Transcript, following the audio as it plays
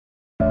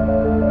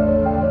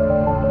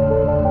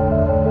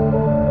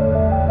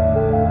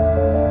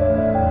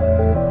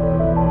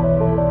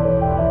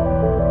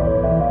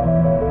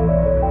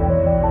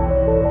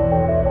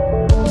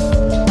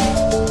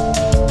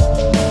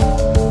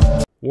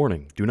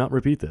do not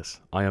repeat this.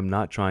 I am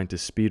not trying to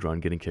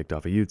speedrun getting kicked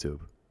off of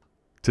YouTube.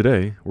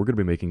 Today, we're going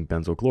to be making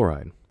benzyl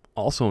chloride,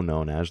 also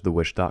known as the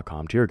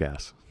Wish.com tear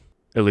gas.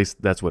 At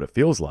least that's what it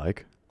feels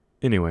like.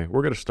 Anyway,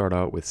 we're going to start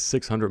out with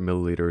 600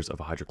 milliliters of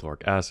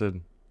hydrochloric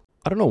acid.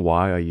 I don't know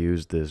why I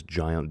used this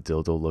giant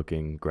dildo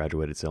looking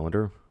graduated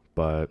cylinder,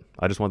 but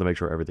I just wanted to make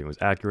sure everything was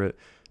accurate,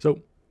 so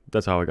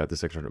that's how I got the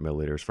 600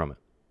 milliliters from it.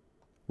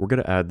 We're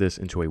going to add this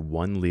into a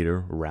 1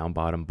 liter round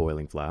bottom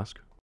boiling flask.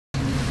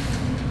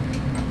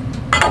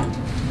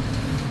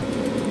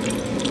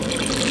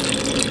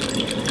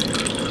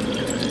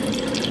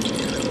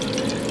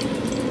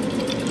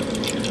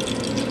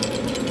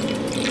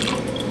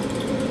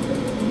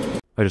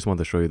 I just wanted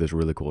to show you this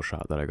really cool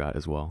shot that I got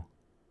as well.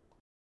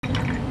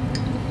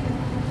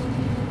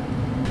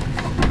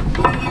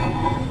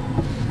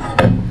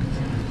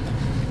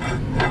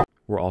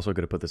 We're also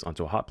going to put this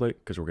onto a hot plate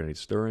because we're going to need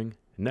stirring.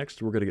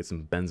 Next, we're going to get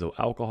some benzyl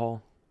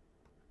alcohol.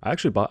 I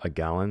actually bought a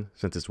gallon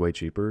since it's way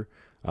cheaper.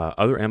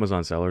 Other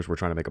Amazon sellers were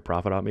trying to make a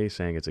profit on me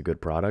saying it's a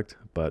good product,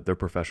 but they're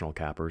professional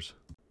cappers.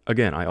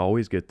 Again, I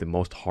always get the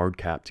most hard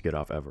cap to get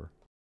off ever.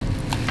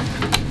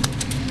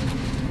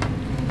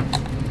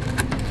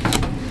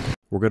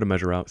 We're going to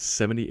measure out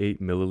 78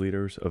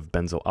 milliliters of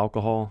benzyl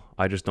alcohol.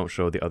 I just don't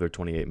show the other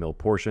 28 ml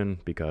portion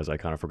because I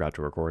kind of forgot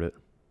to record it.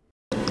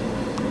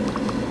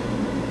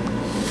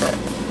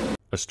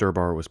 A stir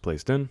bar was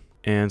placed in,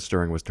 and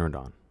stirring was turned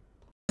on.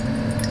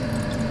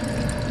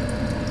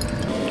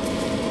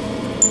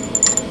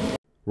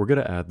 We're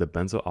going to add the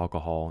benzyl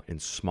alcohol in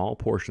small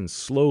portions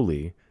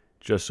slowly,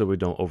 just so we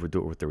don't overdo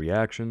it with the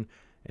reaction,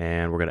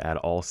 and we're going to add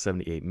all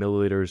 78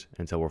 milliliters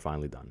until we're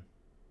finally done.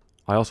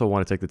 I also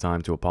want to take the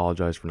time to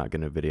apologize for not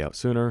getting a video out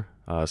sooner.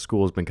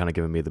 School has been kind of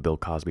giving me the Bill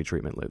Cosby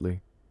treatment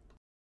lately.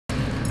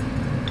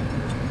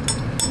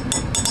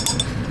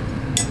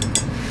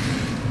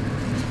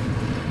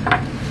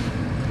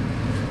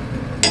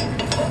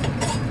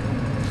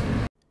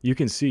 You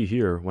can see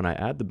here, when I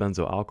add the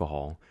benzyl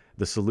alcohol,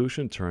 the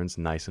solution turns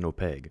nice and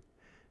opaque.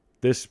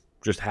 This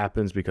just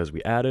happens because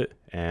we add it,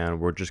 and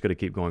we're just going to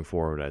keep going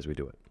forward as we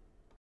do it.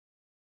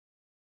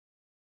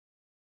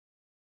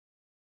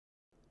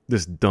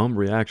 This dumb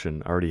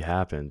reaction already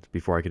happened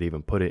before I could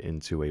even put it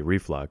into a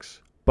reflux,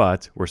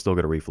 but we're still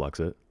going to reflux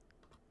it.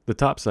 The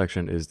top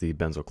section is the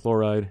benzyl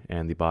chloride,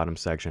 and the bottom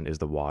section is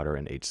the water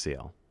and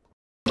HCl.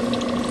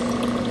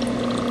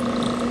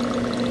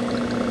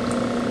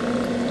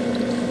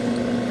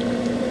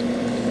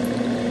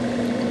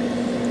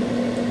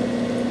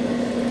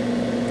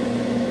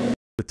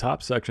 The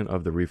top section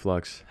of the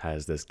reflux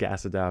has this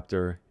gas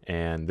adapter,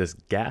 and this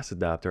gas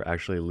adapter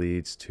actually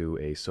leads to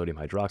a sodium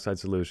hydroxide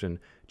solution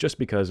just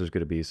because there's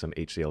going to be some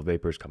HCl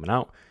vapors coming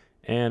out,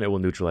 and it will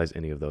neutralize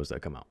any of those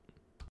that come out.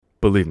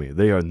 Believe me,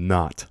 they are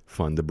not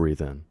fun to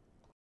breathe in.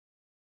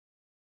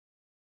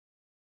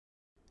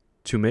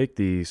 To make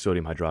the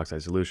sodium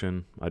hydroxide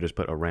solution, I just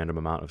put a random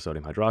amount of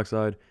sodium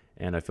hydroxide,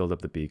 and I filled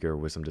up the beaker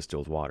with some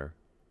distilled water.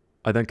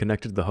 I then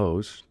connected the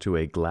hose to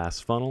a glass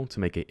funnel to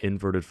make an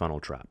inverted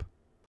funnel trap.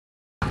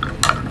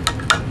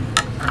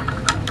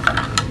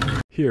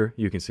 Here,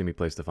 you can see me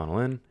place the funnel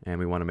in, and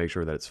we want to make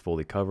sure that it's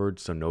fully covered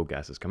so no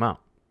gases come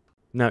out.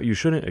 Now, you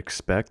shouldn't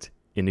expect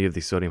any of the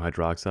sodium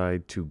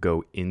hydroxide to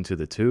go into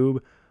the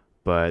tube,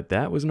 but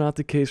that was not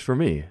the case for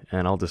me,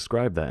 and I'll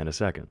describe that in a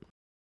second.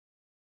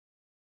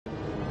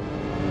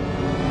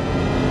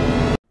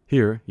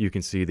 Here, you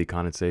can see the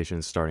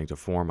condensation starting to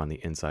form on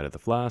the inside of the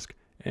flask,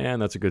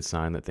 and that's a good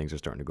sign that things are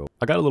starting to go.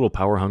 I got a little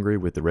power hungry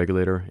with the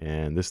regulator,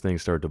 and this thing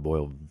started to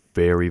boil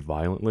very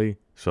violently,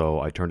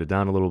 so I turned it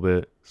down a little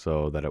bit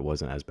so that it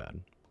wasn't as bad.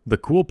 The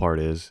cool part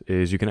is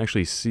you can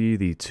actually see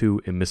the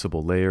two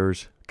immiscible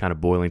layers kind of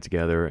boiling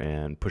together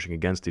and pushing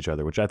against each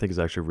other, which I think is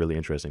actually really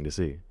interesting to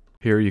see.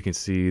 Here you can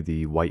see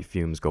the white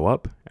fumes go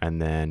up,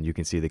 and then you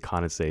can see the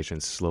condensation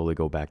slowly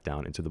go back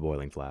down into the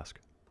boiling flask.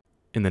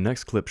 In the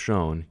next clip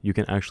shown, you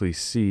can actually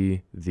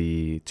see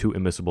the two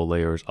immiscible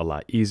layers a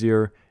lot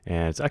easier,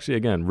 and it's actually,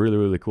 again, really,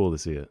 really cool to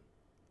see it.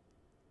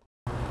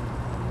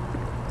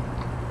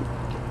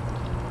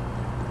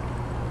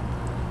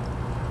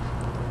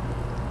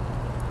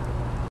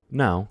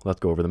 Now,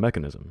 let's go over the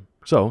mechanism.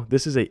 So,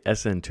 this is a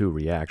SN2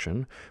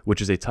 reaction, which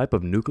is a type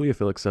of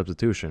nucleophilic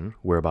substitution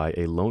whereby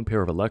a lone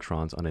pair of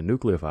electrons on a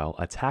nucleophile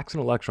attacks an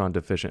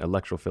electron-deficient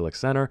electrophilic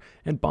center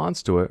and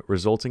bonds to it,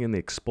 resulting in the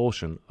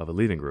expulsion of a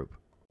leaving group.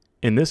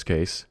 In this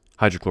case,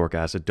 hydrochloric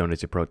acid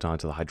donates a proton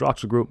to the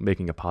hydroxyl group,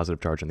 making a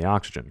positive charge on the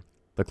oxygen.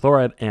 The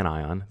chloride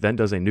anion then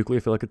does a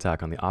nucleophilic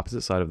attack on the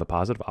opposite side of the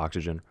positive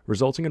oxygen,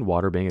 resulting in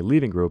water being a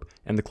leaving group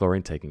and the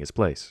chlorine taking its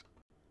place.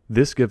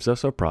 This gives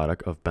us a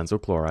product of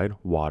benzyl chloride,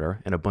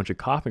 water, and a bunch of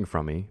coughing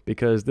from me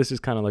because this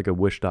is kind of like a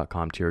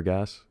Wish.com tear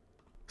gas.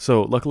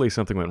 So luckily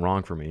something went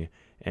wrong for me,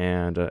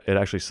 and it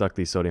actually sucked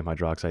the sodium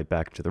hydroxide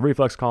back into the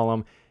reflux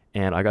column,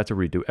 and I got to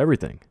redo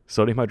everything.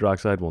 Sodium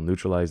hydroxide will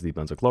neutralize the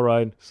benzyl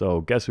chloride,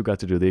 so guess who got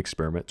to do the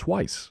experiment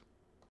twice?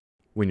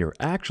 When you're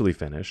actually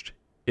finished,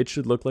 it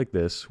should look like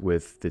this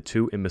with the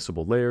two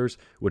immiscible layers,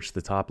 which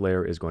the top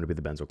layer is going to be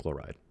the benzyl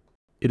chloride.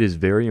 It is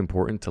very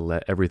important to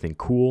let everything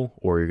cool,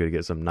 or you're going to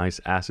get some nice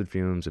acid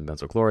fumes and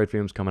benzyl chloride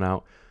fumes coming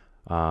out.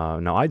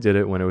 Now, I did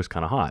it when it was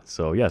kind of hot,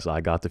 so yes,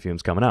 I got the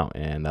fumes coming out,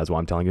 and that's why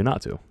I'm telling you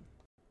not to.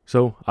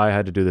 So I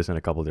had to do this in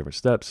a couple of different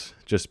steps,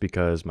 just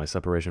because my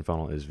separation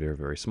funnel is very,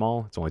 very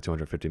small. It's only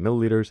 250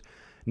 milliliters.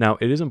 Now,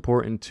 it is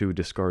important to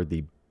discard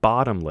the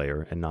bottom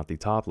layer and not the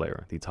top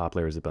layer. The top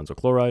layer is the benzyl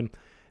chloride.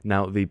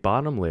 Now, the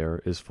bottom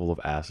layer is full of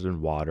acid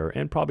and water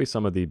and probably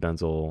some of the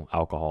benzyl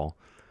alcohol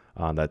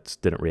that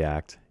didn't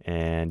react.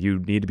 And you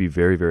need to be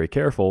very, very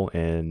careful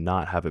and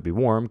not have it be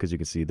warm because you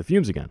can see the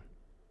fumes again.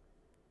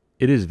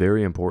 It is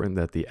very important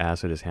that the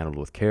acid is handled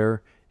with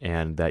care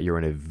and that you're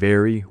in a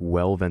very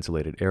well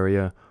ventilated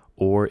area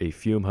or a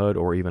fume hood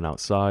or even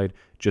outside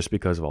just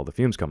because of all the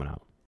fumes coming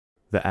out.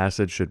 The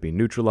acid should be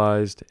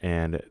neutralized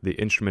and the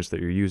instruments that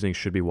you're using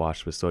should be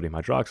washed with sodium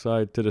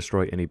hydroxide to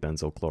destroy any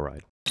benzyl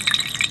chloride.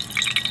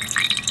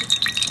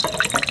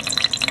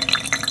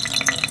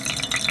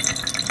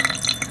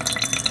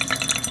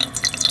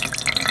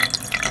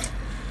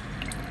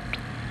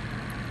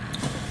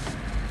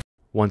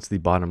 Once the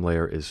bottom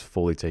layer is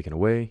fully taken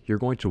away, you're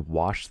going to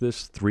wash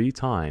this 3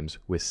 times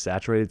with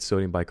saturated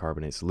sodium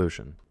bicarbonate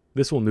solution.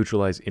 This will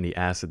neutralize any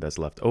acid that's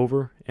left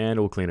over and it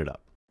will clean it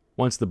up.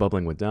 Once the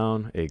bubbling went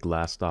down, a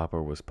glass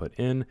stopper was put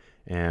in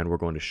and we're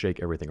going to shake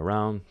everything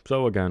around.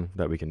 So again,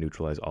 that we can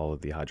neutralize all of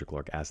the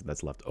hydrochloric acid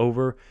that's left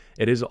over.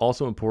 It is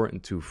also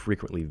important to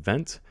frequently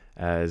vent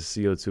as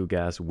CO2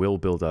 gas will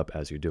build up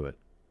as you do it.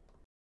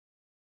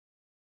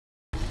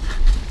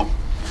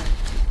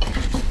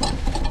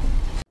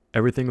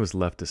 Everything was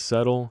left to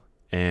settle,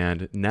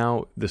 and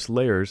now this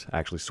layer's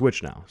actually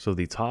switched now. So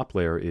the top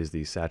layer is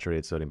the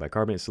saturated sodium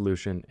bicarbonate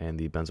solution, and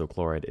the benzyl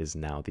chloride is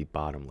now the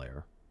bottom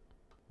layer.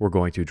 We're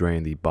going to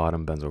drain the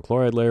bottom benzyl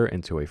chloride layer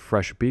into a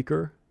fresh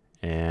beaker,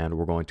 and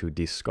we're going to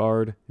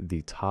discard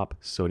the top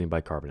sodium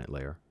bicarbonate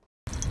layer.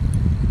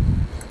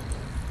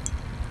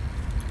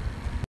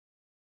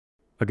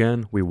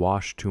 Again, we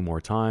wash 2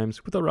 more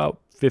times with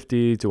about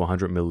 50 to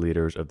 100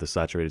 milliliters of the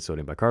saturated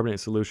sodium bicarbonate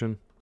solution.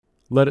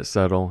 Let it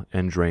settle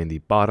and drain the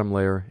bottom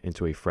layer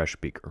into a fresh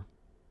beaker.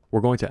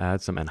 We're going to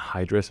add some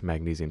anhydrous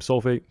magnesium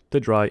sulfate to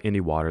dry any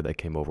water that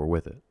came over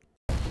with it.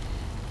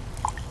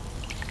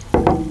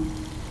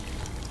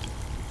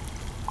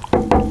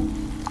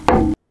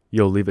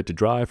 You'll leave it to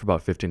dry for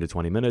about 15 to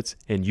 20 minutes,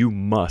 and you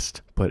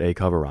must put a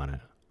cover on it,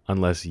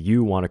 unless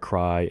you want to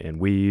cry and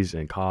wheeze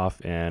and cough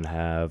and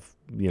have,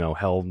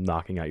 hell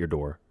knocking at your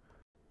door.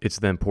 It's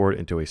then poured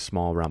into a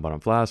small round bottom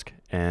flask,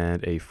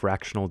 and a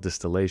fractional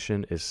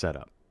distillation is set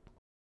up.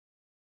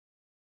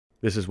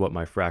 This is what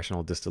my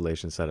fractional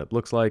distillation setup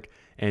looks like,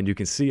 and you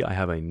can see I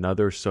have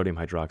another sodium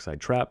hydroxide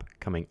trap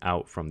coming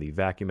out from the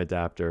vacuum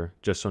adapter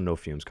just so no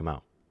fumes come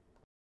out.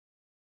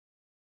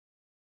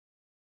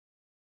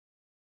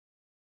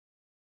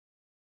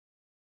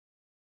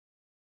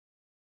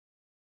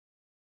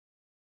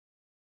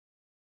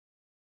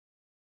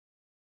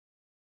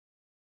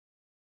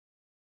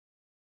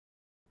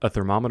 A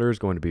thermometer is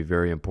going to be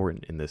very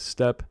important in this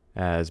step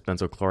as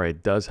benzyl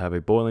chloride does have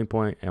a boiling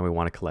point and we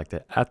want to collect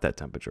it at that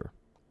temperature.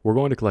 We're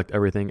going to collect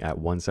everything at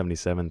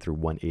 177 through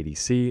 180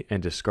 C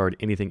and discard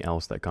anything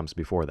else that comes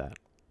before that.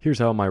 Here's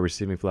how my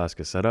receiving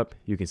flask is set up.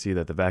 You can see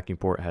that the vacuum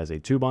port has a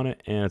tube on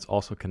it and it's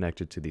also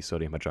connected to the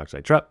sodium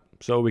hydroxide trap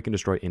so we can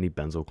destroy any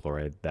benzyl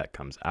chloride that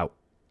comes out.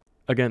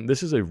 Again,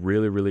 this is a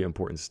really, really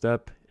important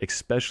step,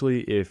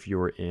 especially if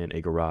you're in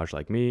a garage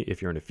like me.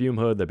 If you're in a fume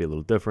hood, that'd be a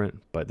little different,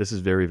 but this is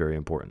very, very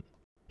important.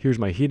 Here's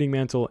my heating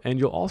mantle, and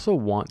you'll also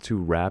want to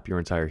wrap your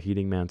entire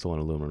heating mantle in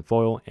aluminum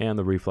foil and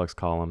the reflux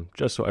column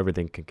just so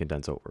everything can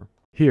condense over.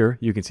 Here,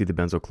 you can see the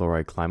benzyl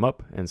chloride climb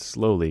up and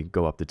slowly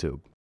go up the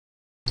tube.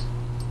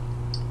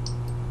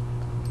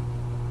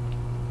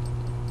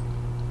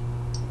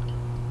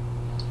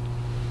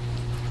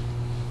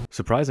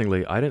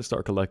 Surprisingly, I didn't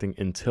start collecting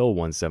until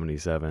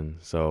 177,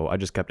 so I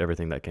just kept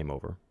everything that came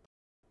over.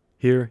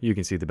 Here, you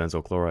can see the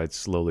benzyl chloride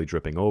slowly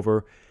dripping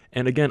over.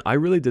 And again, I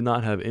really did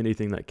not have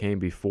anything that came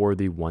before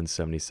the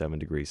 177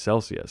 degrees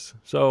Celsius.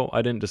 So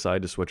I didn't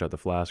decide to switch out the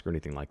flask or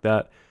anything like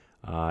that.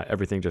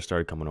 Everything just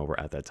started coming over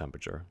at that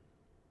temperature.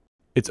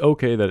 It's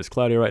okay that it's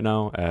cloudy right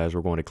now as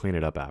we're going to clean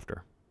it up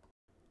after.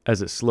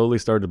 As it slowly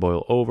started to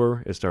boil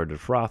over, it started to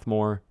froth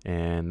more,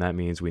 and that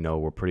means we know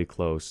we're pretty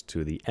close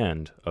to the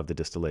end of the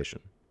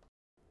distillation.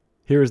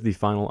 Here is the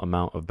final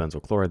amount of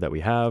benzyl chloride that we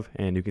have,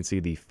 and you can see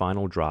the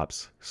final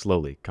drops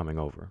slowly coming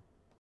over.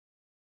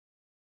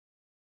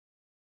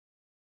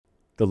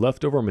 The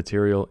leftover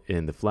material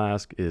in the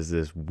flask is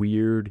this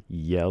weird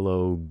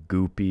yellow,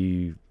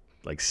 goopy,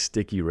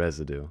 sticky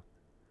residue.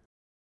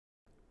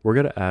 We're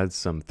going to add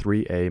some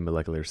 3A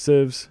molecular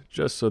sieves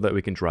just so that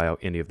we can dry out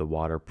any of the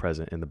water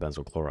present in the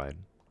benzyl chloride.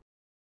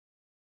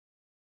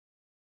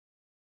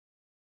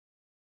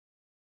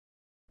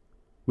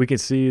 We can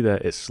see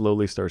that it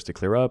slowly starts to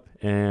clear up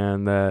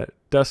and that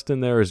dust in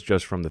there is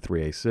just from the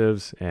 3A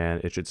sieves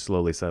and it should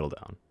slowly settle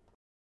down.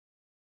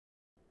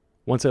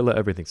 Once I let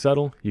everything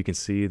settle, you can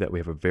see that we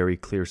have a very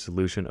clear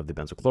solution of the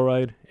benzyl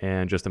chloride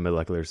and just the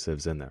molecular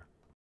sieves in there.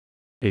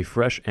 A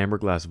fresh amber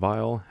glass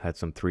vial had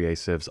some 3A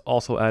sieves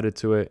also added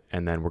to it,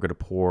 and then we're going to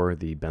pour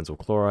the benzyl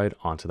chloride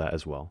onto that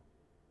as well.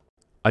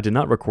 I did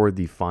not record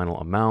the final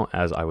amount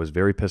as I was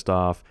very pissed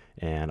off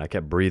and I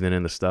kept breathing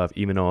in the stuff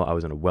even though I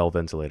was in a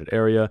well-ventilated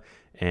area,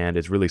 and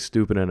it's really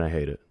stupid and I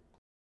hate it.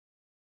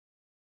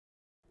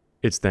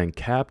 It's then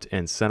capped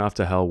and sent off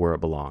to hell where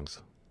it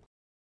belongs.